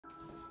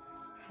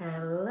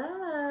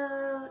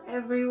Hello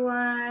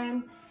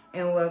everyone,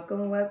 and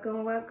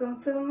welcome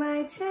to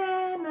my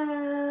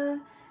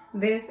channel.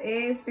 This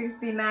is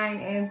 69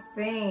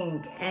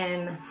 INSYNC,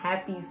 and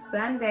happy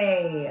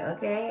Sunday.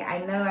 Okay, I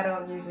know I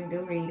don't usually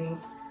do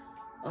readings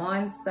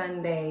on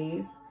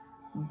Sundays,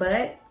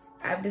 but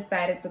I've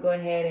decided to go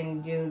ahead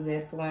and do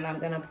this one. I'm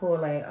gonna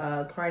pull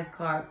a Christ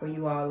card for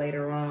you all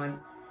later on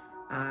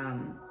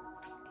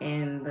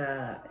in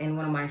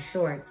one of my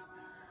shorts,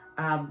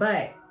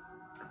 but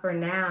for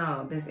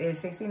now, this is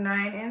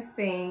 69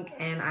 INSYNC,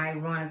 and I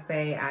want to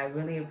say I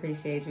really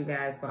appreciate you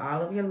guys for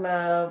all of your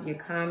love, your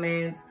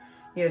comments,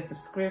 your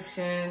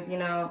subscriptions. You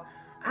know,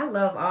 I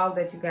love all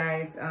that you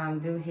guys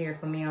do here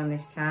for me on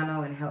this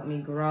channel and help me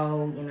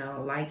grow. You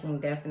know, liking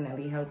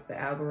definitely helps the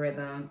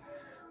algorithm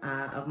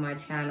of my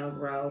channel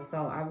grow.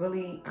 So I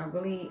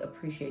really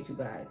appreciate you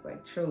guys,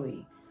 like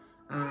truly.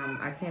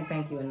 I can't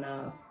thank you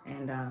enough.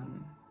 And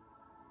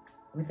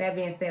with that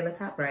being said, let's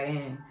hop right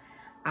in.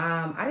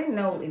 I didn't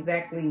know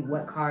exactly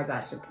what cards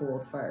I should pull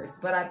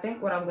first, but I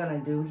think what I'm going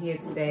to do here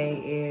today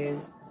is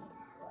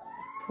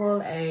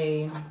pull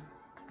a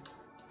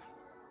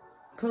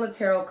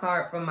tarot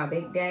card from my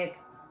big deck.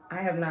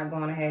 I have not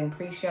gone ahead and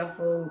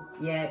pre-shuffled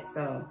yet,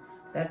 so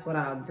that's what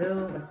I'll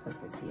do. Let's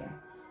put this here.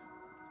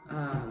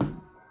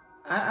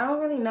 I don't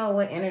really know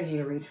what energy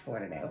to reach for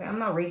today, okay? I'm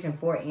not reaching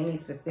for any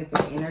specific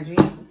energy,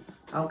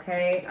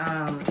 okay?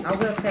 I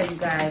will tell you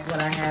guys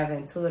what I have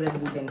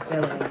intuitively been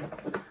feeling.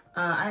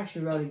 I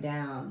actually wrote it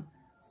down.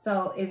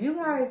 So if you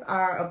guys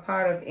are a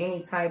part of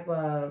any type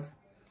of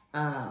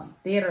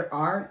theater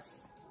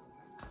arts,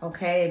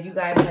 okay, if you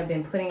guys have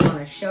been putting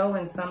on a show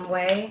in some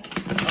way,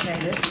 okay,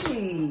 this can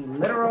be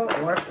literal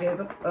or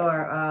physical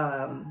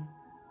or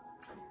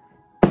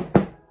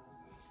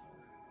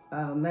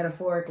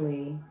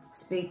metaphorically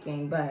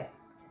speaking, but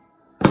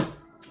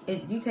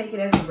you take it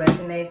as it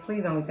resonates.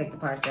 Please only take the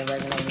parts that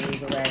resonate and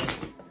leave the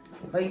rest.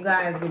 But you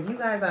guys, if you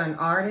guys are an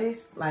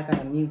artist, like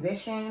a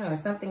musician or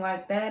something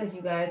like that, if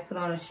you guys put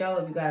on a show,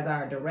 if you guys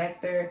are a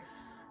director,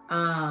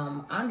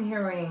 I'm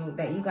hearing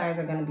that you guys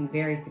are going to be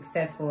very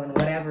successful in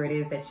whatever it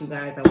is that you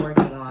guys are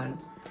working on.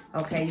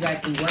 Okay, you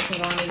guys be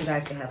working on it. You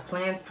guys can have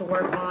plans to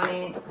work on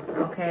it.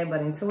 Okay,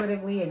 but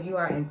intuitively, if you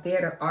are in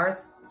theater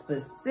arts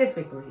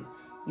specifically,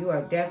 you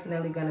are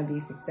definitely going to be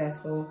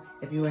successful.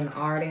 If you're an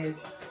artist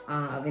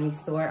of any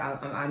sort,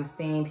 I'm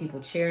seeing people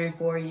cheering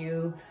for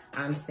you.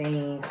 I'm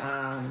seeing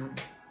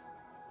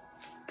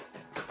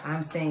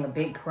a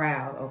big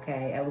crowd,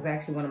 okay? It was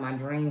actually one of my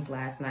dreams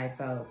last night,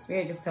 so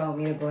Spirit just told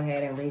me to go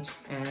ahead and reach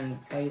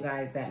and tell you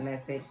guys that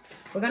message.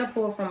 We're going to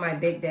pull from my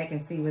big deck and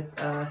see what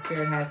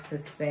Spirit has to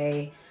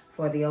say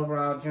for the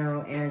overall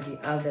general energy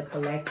of the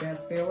collective.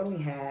 Spirit, what do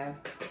we have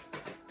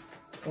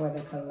for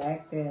the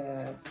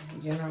collective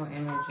general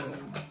energy?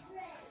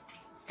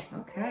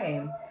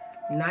 Okay.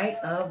 Knight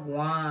of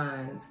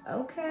Wands.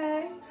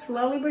 Okay.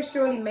 Slowly but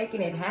surely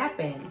making it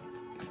happen.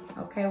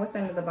 Okay, what's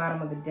under the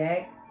bottom of the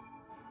deck?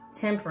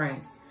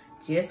 Temperance.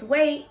 Just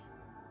wait.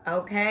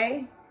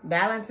 Okay.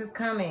 Balance is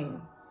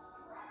coming.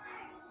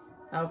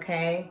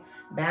 Okay.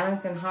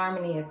 Balance and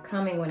harmony is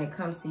coming when it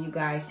comes to you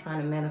guys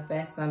trying to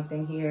manifest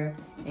something here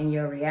in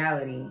your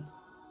reality.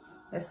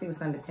 Let's see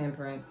what's under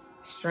Temperance.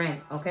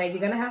 Strength. Okay, you're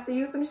going to have to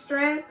use some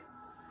strength.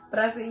 But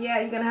I said, yeah,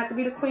 you're going to have to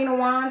be the Queen of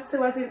Wands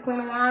too. I see the Queen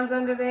of Wands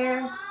under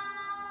there.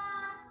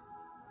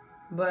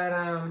 But,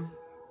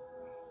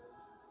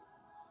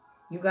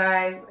 you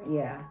guys,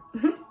 yeah.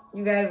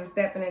 You guys are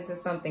stepping into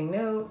something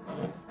new.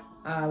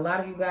 A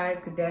lot of you guys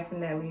could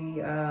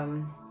definitely,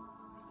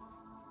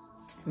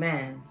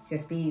 man,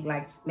 just be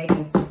like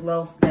making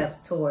slow steps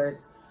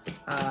towards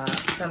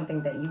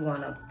something that you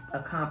want to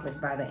accomplish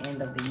by the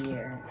end of the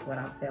year. That's what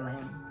I'm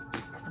feeling.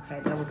 Okay,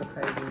 that was a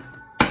crazy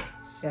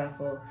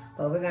shuffle.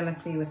 But we're going to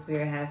see what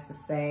Spirit has to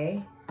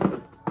say.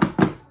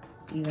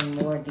 Even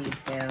more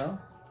detail.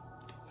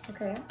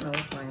 Okay, I don't know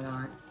what's going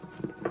on.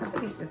 I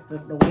think it's just the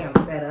way I'm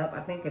set up. I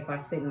think if I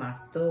sit in my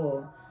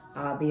stool,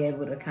 I'll be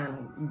able to kind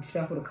of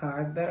shuffle the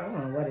cards better. I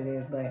don't know what it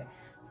is, but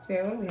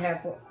Spirit, what do we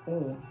have for?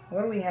 Ooh,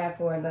 what do we have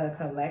for the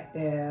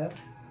collective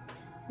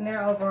and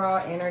their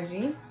overall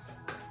energy?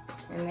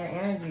 And their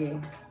energy.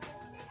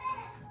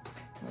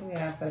 What do we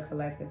have for the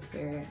collective,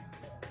 Spirit?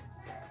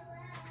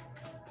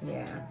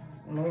 Yeah,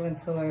 moving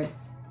toward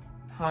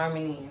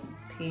harmony and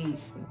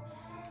peace.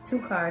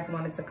 Two cards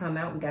wanted to come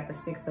out. We got the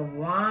Six of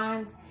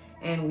Wands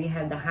and we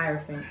have the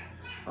Hierophant.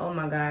 Oh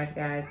my gosh,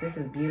 guys, this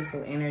is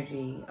beautiful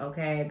energy,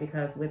 okay?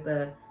 Because with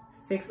the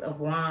Six of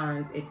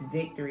Wands, it's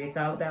victory. It's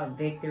all about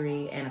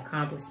victory and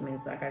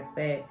accomplishments, like I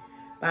said.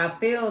 But I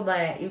feel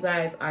that you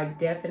guys are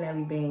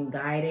definitely being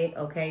guided,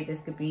 okay?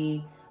 This could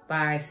be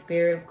by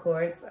Spirit, of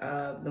course,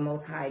 the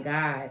Most High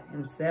God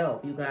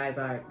himself. You guys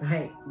are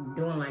like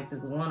doing like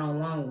this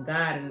one-on-one with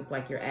God, and it's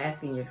like you're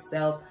asking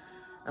yourself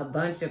a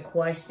bunch of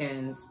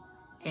questions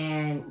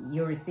and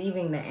you're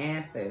receiving the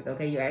answers,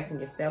 okay? You're asking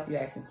yourself,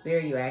 you're asking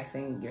Spirit, you're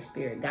asking your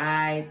spirit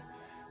guides,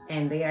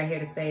 and they are here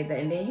to say that.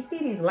 And then you see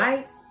these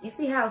lights, you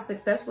see how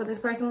successful this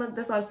person looks?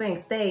 That's what I was saying,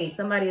 stage.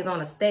 Somebody is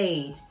on a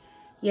stage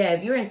Yeah,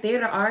 if you're in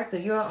theater arts,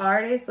 if you're an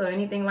artist or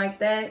anything like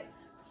that,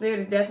 Spirit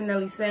is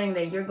definitely saying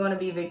that you're going to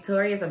be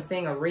victorious. I'm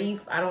seeing a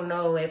wreath. I don't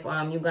know if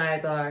you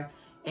guys are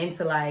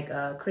into like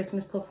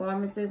Christmas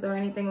performances or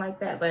anything like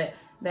that, but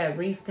that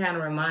wreath kind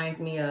of reminds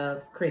me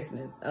of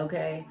Christmas,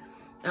 okay?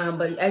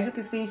 But as you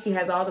can see, she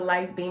has all the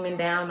lights beaming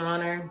down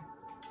on her.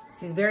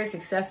 She's very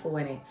successful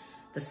in it.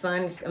 The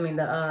sun,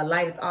 the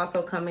light is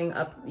also coming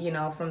up, you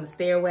know, from the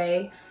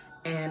stairway.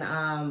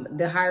 And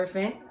the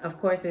Hierophant, of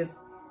course,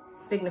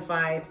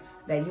 signifies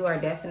that you are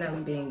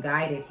definitely being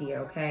guided here,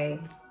 okay?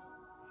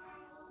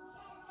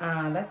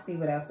 Let's see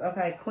what else.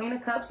 Okay, Queen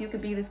of Cups. You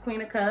could be this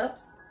Queen of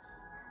Cups.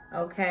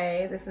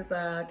 Okay, this is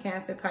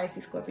Cancer,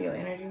 Pisces, Scorpio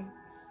energy.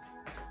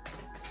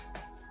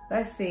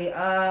 Let's see.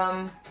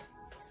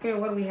 Spirit,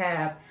 what do we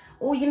have?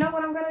 Oh, you know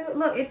what I'm going to do?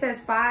 Look, it says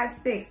 5,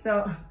 6.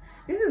 So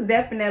this is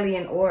definitely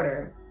in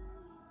order.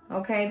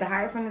 Okay, the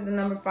Hierophant is the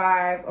number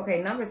 5.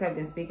 Okay, numbers have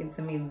been speaking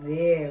to me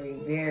very,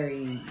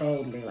 very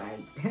boldly. Like,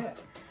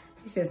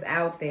 it's just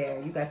out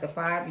there. You got the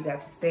 5, you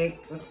got the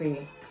 6. Let's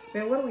see.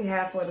 Spirit, what do we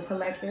have for the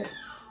collective?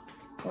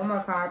 One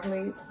more card,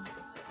 please.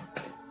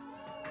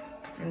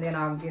 And then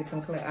I'll get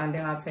some and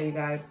then I'll tell you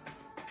guys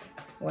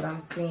what I'm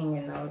seeing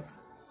in those.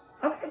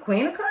 Okay,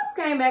 Queen of Cups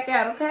came back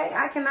out, okay?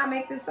 I cannot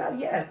make this up.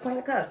 Yes, Queen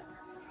of Cups.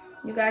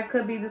 You guys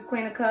could be this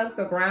Queen of Cups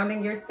or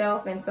grounding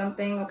yourself in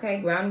something, okay?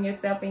 Grounding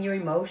yourself in your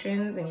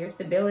emotions and your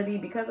stability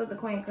because of the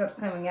Queen of Cups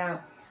coming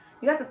out.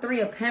 You got the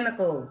 3 of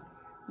Pentacles.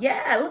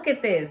 Yeah, look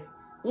at this.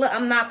 Look,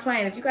 I'm not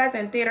playing. If you guys are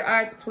in theater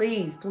arts,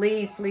 please,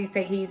 please, please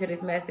take heed to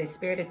this message.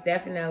 Spirit is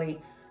definitely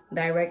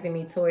directing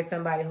me towards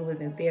somebody who is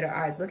in theater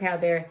arts. Look how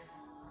they're,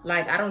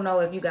 like, I don't know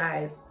if you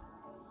guys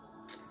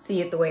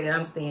see it the way that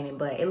I'm seeing it,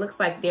 but it looks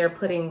like they're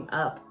putting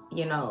up,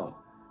 you know,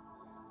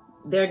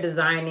 they're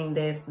designing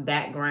this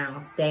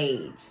background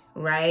stage,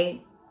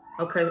 right?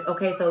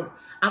 Okay, so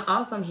I'm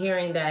also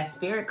hearing that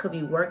Spirit could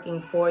be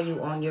working for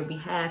you on your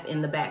behalf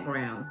in the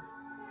background.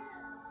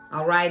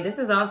 All right, this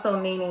is also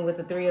meaning with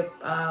the 3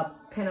 of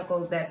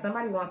Pentacles that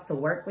somebody wants to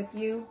work with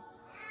you.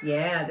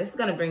 Yeah, this is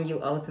going to bring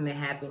you ultimate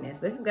happiness.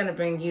 This is going to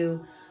bring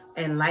you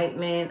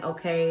enlightenment,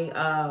 okay?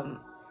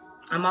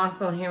 I'm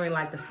also hearing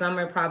like the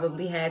summer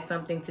probably had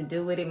something to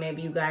do with it.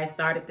 Maybe you guys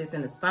started this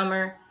in the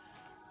summer,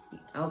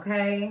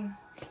 okay?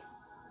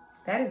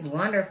 That is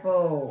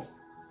wonderful.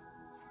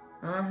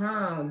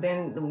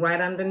 Then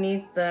right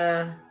underneath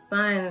the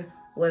sun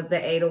was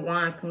the 8 of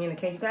Wands,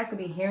 communication. You guys could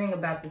be hearing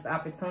about this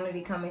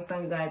opportunity coming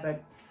soon. You guys are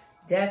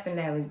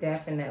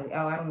definitely.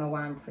 Oh, I don't know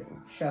why I'm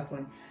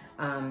shuffling.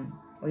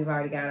 We've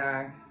already got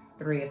our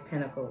 3 of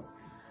Pentacles.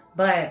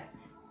 But,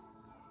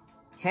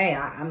 hey,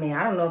 I mean,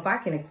 I don't know if I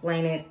can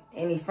explain it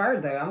any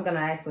further. I'm going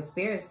to ask what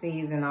Spirit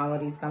sees and all of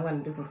these. I'm going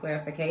to do some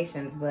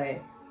clarifications.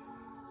 But,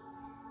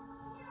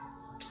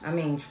 I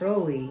mean,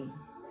 truly,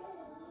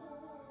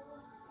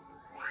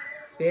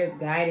 Spirit's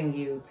guiding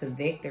you to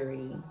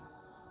victory.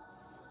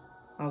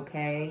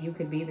 Okay? You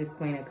could be this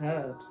Queen of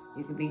Cups.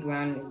 You could be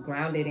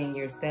grounded in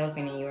yourself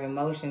and in your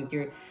emotions.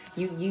 You're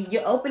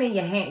opening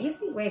your hand. You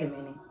see, wait a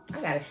minute. I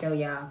got to show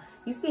y'all.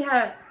 You see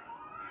how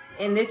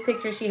in this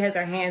picture she has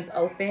her hands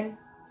open?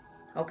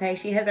 Okay,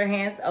 she has her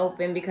hands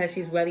open because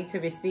she's ready to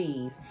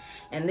receive.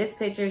 In this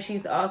picture,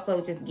 she's also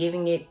just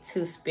giving it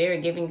to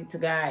Spirit, giving it to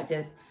God.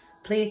 Just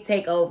please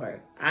take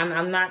over.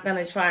 I'm not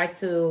going to try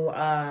to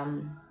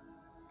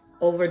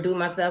overdo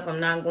myself. I'm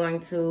not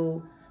going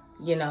to,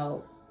 you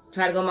know,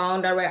 try to go my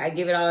own direction. I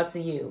give it all to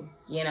you,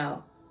 you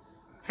know.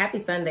 Happy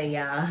Sunday,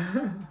 y'all.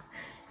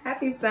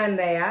 Happy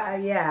Sunday.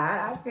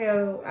 I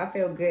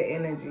feel good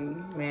energy,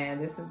 man.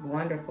 This is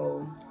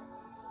wonderful.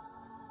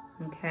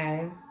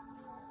 Okay.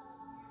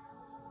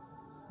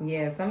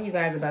 Yeah, some of you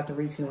guys are about to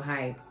reach new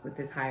heights with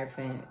this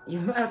Hierophant.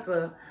 You're about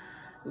to,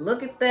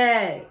 look at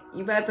that.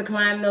 You're about to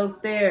climb those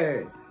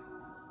stairs.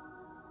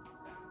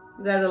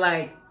 You guys are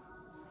like,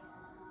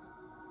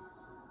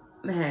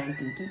 man,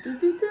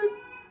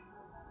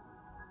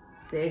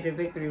 there's your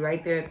victory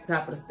right there at the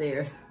top of the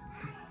stairs.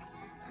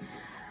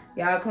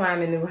 Y'all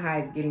climbing new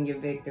heights, getting your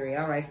victory.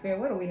 All right, Spirit,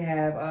 what do we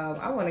have?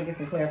 I want to get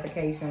some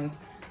clarifications.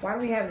 Why do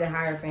we have the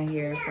Hierophant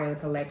here for the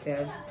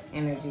collective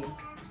energy?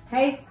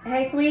 Hey,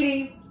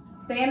 sweeties,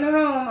 stay in the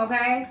room,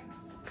 okay?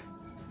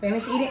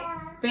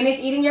 Finish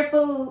eating your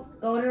food.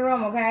 Go to the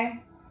room,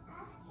 okay?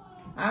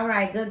 All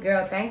right, good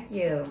girl. Thank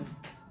you.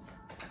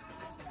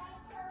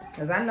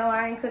 Because I know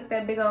I ain't cooked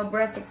that big old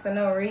breakfast for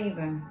no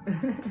reason.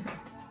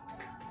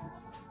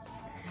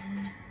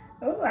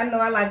 Oh, I know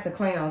I like to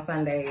clean on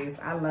Sundays.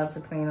 I love to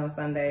clean on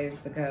Sundays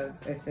because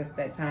it's just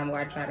that time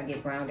where I try to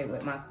get grounded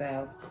with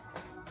myself.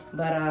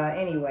 But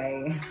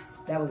anyway,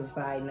 that was a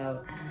side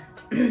note.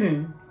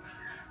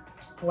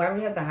 Why do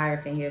we have the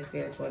Hierophant here,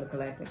 Spirit, for the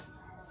collective?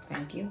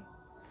 Thank you.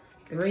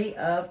 3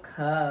 of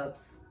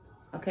Cups.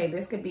 Okay,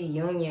 this could be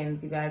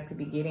unions. You guys could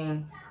be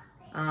getting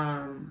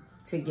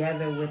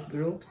together with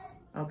groups.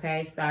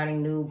 Okay,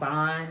 starting new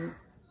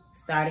bonds,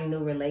 starting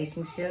new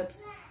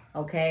relationships.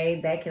 Okay,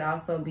 that could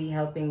also be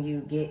helping you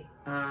get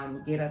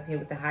up here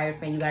with the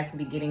Hierophant. You guys could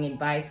be getting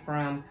advice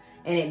from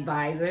an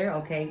advisor.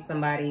 Okay,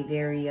 somebody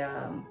very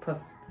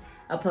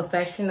a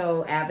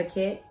professional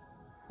advocate,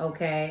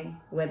 okay?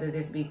 Whether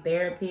this be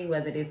therapy,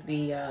 whether this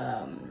be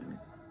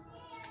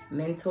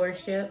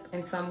mentorship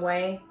in some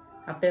way.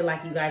 I feel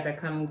like you guys are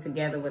coming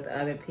together with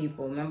other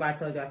people. Remember I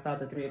told you I saw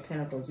the Three of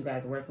Pentacles, you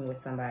guys working with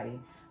somebody.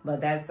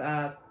 But that's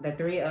the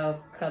Three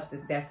of Cups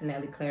is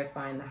definitely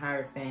clarifying the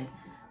Hierophant.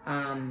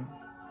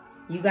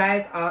 You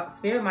guys,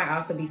 Spirit might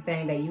also be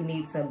saying that you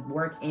need to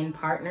work in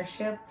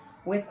partnership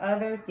with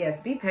others.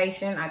 Yes, be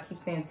patient. I keep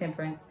saying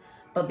Temperance,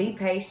 but be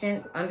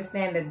patient.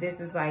 Understand that this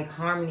is like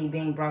harmony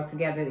being brought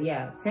together.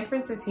 Yeah,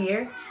 Temperance is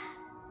here.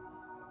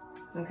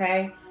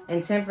 Okay,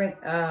 and Temperance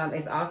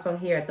is also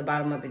here at the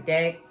bottom of the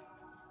deck.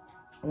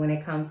 When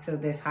it comes to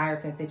this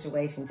Hierophant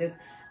situation, just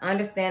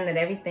understand that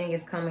everything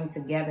is coming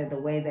together the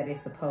way that it's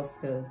supposed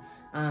to.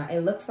 It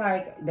looks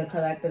like the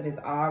collective is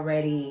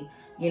already,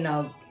 you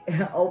know,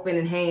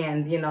 open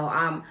hands. You know,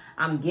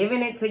 I'm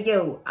giving it to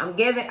you. I'm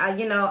giving,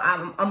 you know,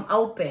 I'm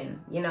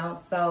open. You know,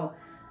 so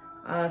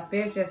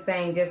Spirit's just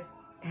saying, just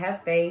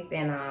have faith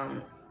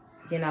and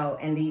you know,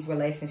 in these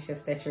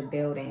relationships that you're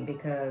building,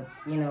 because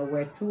you know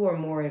where two or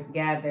more is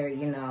gathered,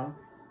 you know,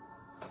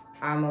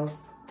 our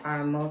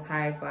most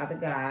high Father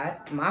God,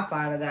 my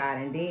Father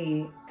God,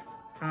 indeed,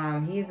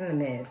 he's in the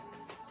midst.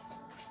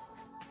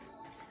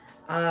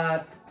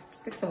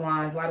 Six of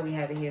Wands. Why do we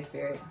have it here,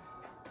 Spirit?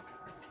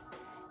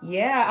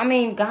 Yeah, I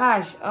mean,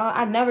 gosh,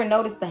 I never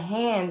noticed the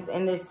hands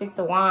in this Six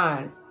of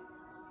Wands.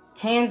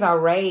 Hands are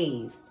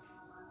raised.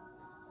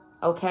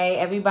 Okay,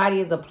 everybody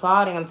is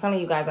applauding. I'm telling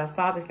you guys, I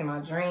saw this in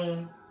my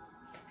dream.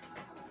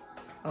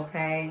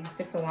 Okay,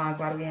 Six of Wands.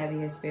 Why do we have it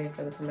here, Spirit,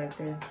 for the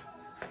collective?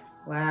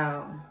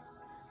 Wow.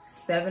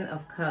 Seven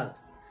of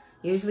Cups.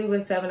 Usually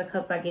with Seven of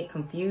Cups, I get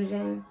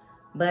confusion,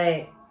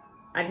 but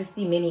I just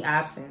see many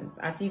options.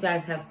 I see you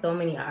guys have so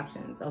many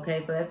options,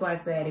 okay? So that's why I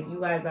said if you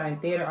guys are in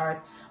theater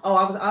arts. Oh,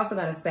 I was also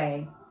going to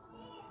say,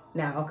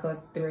 now, of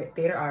course,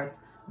 theater arts,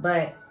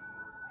 but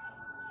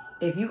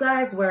if you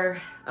guys were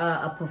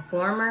a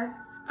performer,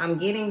 I'm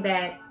getting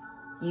that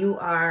you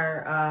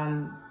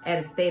are at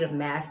a state of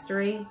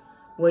mastery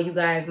where you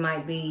guys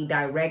might be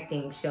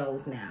directing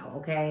shows now,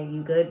 okay?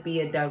 You could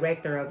be a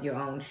director of your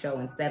own show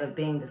instead of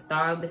being the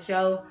star of the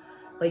show,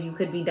 but you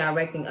could be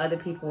directing other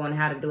people on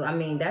how to do it. I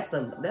mean, that's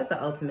an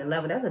ultimate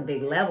level. That's a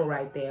big level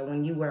right there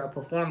when you were a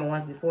performer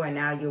once before and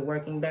now you're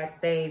working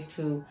backstage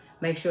to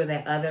make sure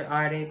that other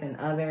artists and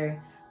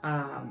other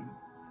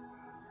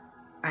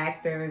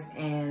actors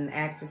and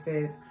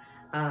actresses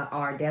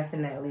are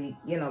definitely,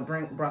 you know,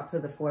 brought to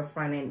the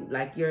forefront, and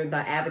like you're the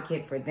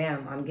advocate for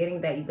them. I'm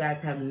getting that you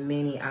guys have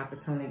many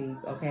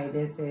opportunities, okay?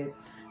 This is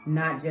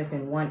not just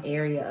in one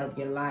area of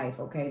your life,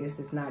 okay? This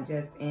is not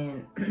just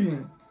in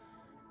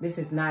this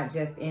is not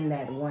just in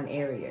that one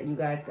area. You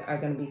guys are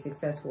going to be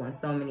successful in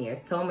so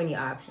many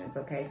options,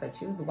 okay? So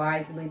choose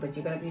wisely, but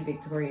you're going to be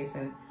victorious,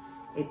 and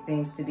it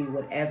seems to be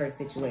whatever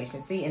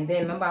situation. See, and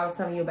then remember I was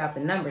telling you about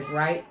the numbers,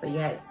 right? So you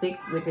had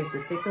 6, which is the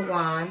Six of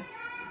Wands.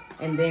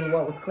 And then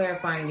what was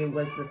clarifying it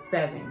was the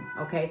 7.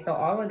 Okay, so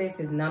all of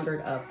this is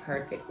numbered up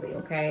perfectly,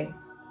 okay?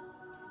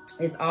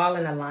 It's all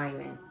in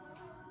alignment.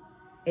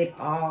 It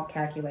all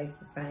calculates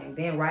the same.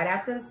 Then right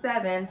after the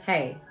 7,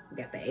 hey, we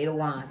got the 8 of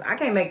Wands. I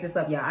can't make this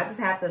up, y'all. I just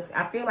have to,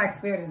 I feel like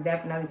Spirit is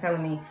definitely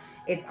telling me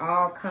it's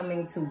all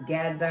coming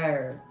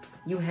together.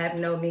 You have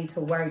no need to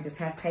worry. Just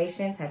have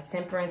patience, have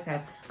temperance,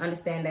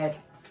 understand that,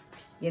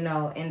 you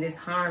know, in this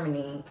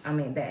harmony, I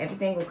mean, that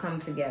everything will come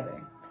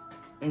together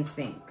in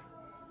sync.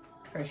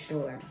 For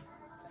sure.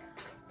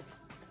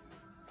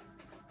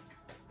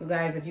 You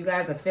guys, if you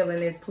guys are feeling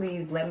this,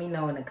 please let me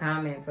know in the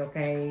comments,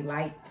 okay?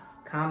 Like,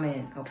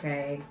 comment,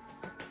 okay?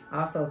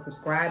 Also,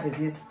 subscribe if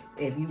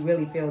you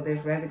really feel this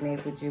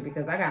resonates with you,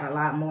 because I got a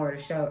lot more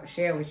to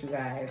share with you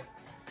guys.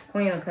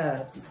 Queen of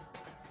Cups.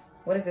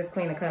 What is this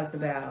Queen of Cups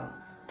about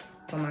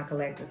for my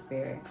collective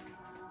spirit?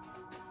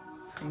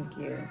 Thank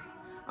you.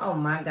 Oh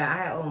my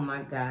God. Oh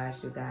my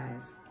gosh, you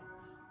guys.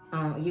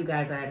 You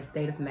guys are at a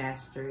state of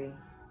mastery.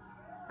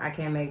 I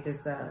can't make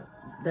this up.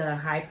 The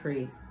High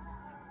Priest.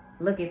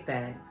 Look at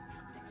that.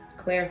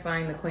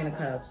 Clarifying the Queen of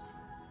Cups.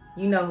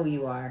 You know who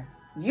you are.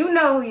 You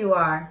know who you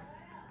are.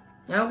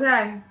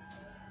 Okay?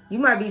 You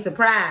might be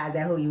surprised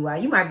at who you are.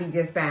 You might be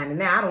just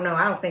finding out. I don't know.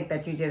 I don't think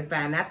that you just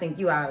found out. I think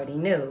you already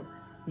knew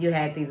you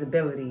had these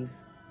abilities.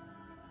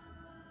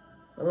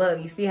 But look,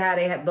 you see how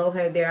they both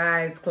had their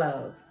eyes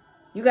closed.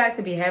 You guys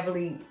could be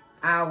heavily,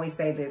 I always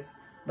say this,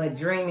 but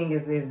dreaming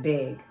is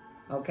big.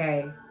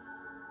 Okay?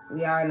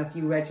 We are in a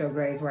few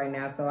retrogrades right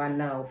now, so I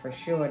know for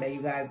sure that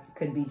you guys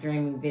could be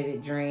dreaming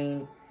vivid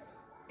dreams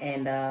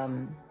and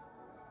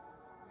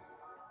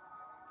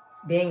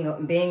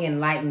being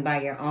enlightened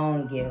by your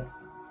own gifts.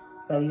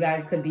 So you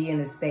guys could be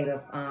in a state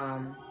of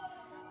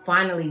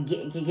finally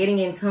getting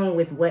in tune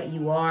with what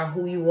you are,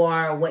 who you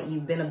are, what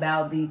you've been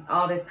about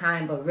all this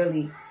time, but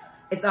really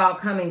it's all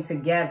coming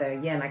together.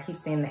 Yeah, and I keep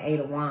seeing the 8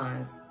 of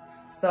Wands.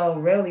 So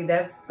really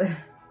that's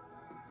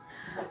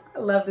I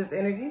love this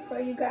energy for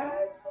you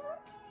guys.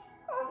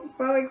 I'm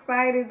so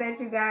excited that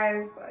you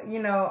guys, you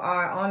know,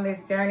 are on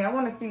this journey. I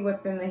want to see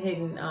what's in the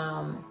hidden,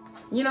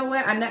 you know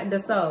what?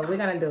 The soul. We're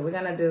going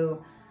to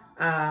do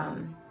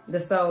the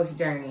soul's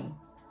journey.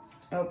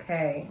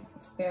 Okay,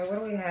 Spirit,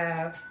 what do we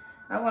have?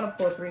 I want to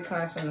pull 3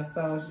 cards from the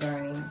soul's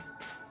journey.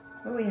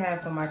 What do we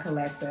have for my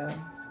collective?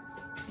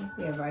 What's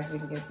the advice we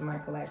can give to my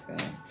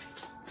collective?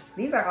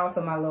 These are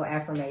also my little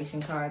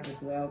affirmation cards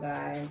as well,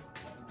 guys.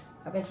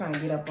 I've been trying to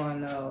get up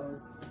on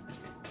those.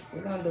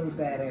 We're going to do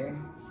better.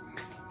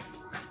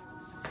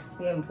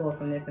 We haven't pulled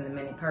from this in a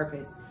minute.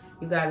 Purpose.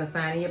 You guys are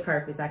finding your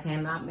purpose. I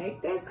cannot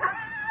make this up.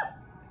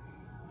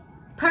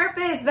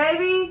 Purpose,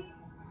 baby.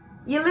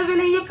 You're living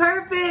in your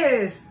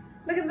purpose.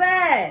 Look at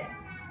that.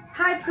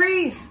 High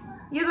priest.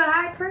 You're the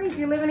high priest.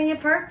 You're living in your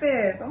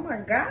purpose. Oh my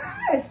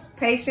gosh.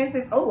 Patience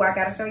is, oh, I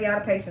got to show y'all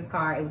the patience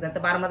card. It was at the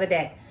bottom of the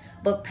deck.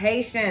 But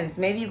patience.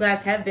 Maybe you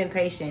guys have been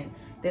patient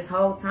this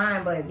whole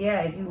time. But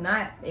yeah, if you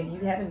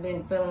haven't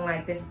been feeling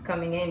like this is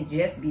coming in,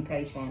 just be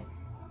patient.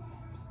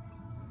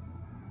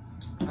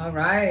 All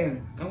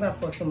right. I'm going to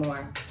pull 2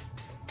 more.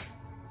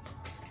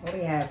 What do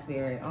we have,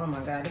 Spirit? Oh my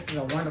God. This is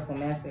a wonderful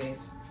message.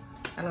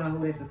 I don't know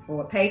who this is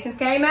for. Patience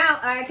came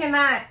out. I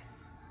cannot.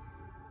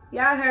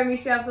 Y'all heard me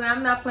shuffling.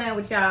 I'm not playing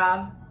with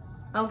y'all.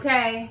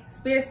 Okay.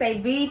 Spirit say,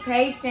 be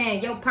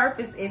patient. Your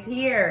purpose is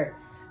here.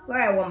 Go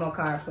ahead, 1 more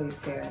card, please,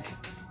 Spirit.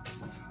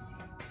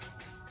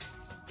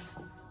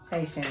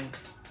 Patience.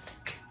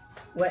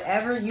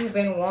 Whatever you've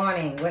been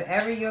wanting,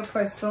 whatever you're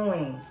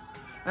pursuing,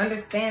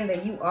 understand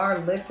that you are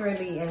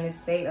literally in this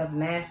state of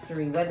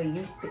mastery. Whether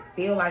you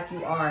feel like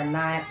you are or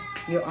not,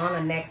 you're on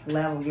a next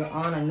level. You're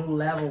on a new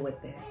level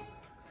with this.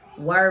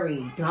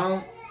 Worry.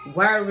 Don't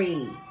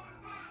worry.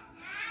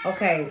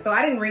 Okay, so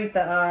I didn't read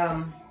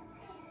the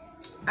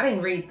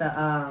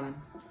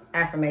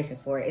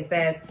affirmations for it. It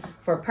says,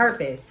 for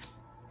purpose,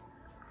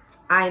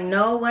 I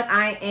know what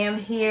I am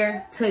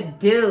here to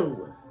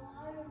do.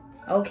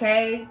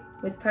 Okay,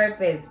 with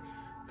purpose.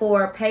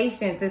 For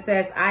patience, it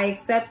says, I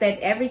accept that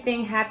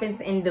everything happens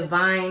in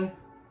divine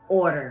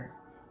order.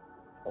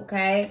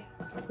 Okay,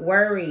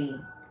 worry.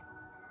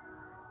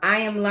 I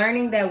am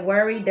learning that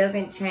worry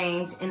doesn't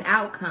change an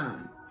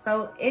outcome.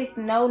 So it's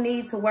no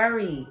need to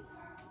worry.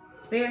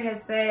 Spirit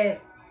has said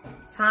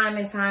time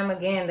and time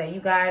again that you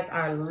guys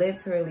are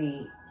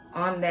literally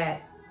on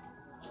that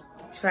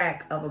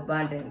track of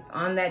abundance,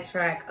 on that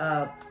track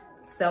of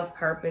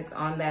self-purpose,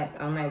 on that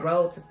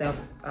road to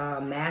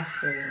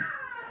self-mastery.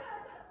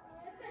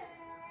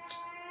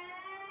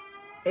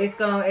 It's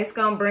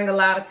gonna bring a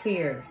lot of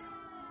tears.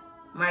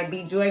 Might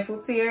be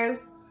joyful tears,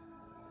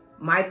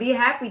 might be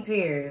happy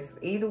tears.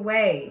 Either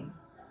way,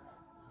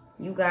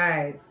 you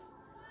guys,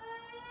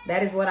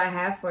 that is what I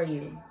have for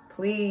you.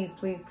 Please,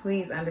 please,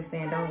 please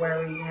understand. Don't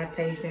worry. Have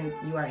patience.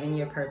 You are in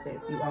your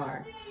purpose. You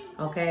are.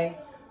 Okay?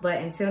 But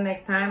until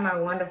next time, my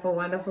wonderful,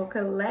 wonderful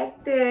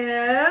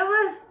collective.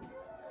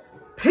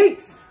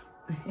 Peace.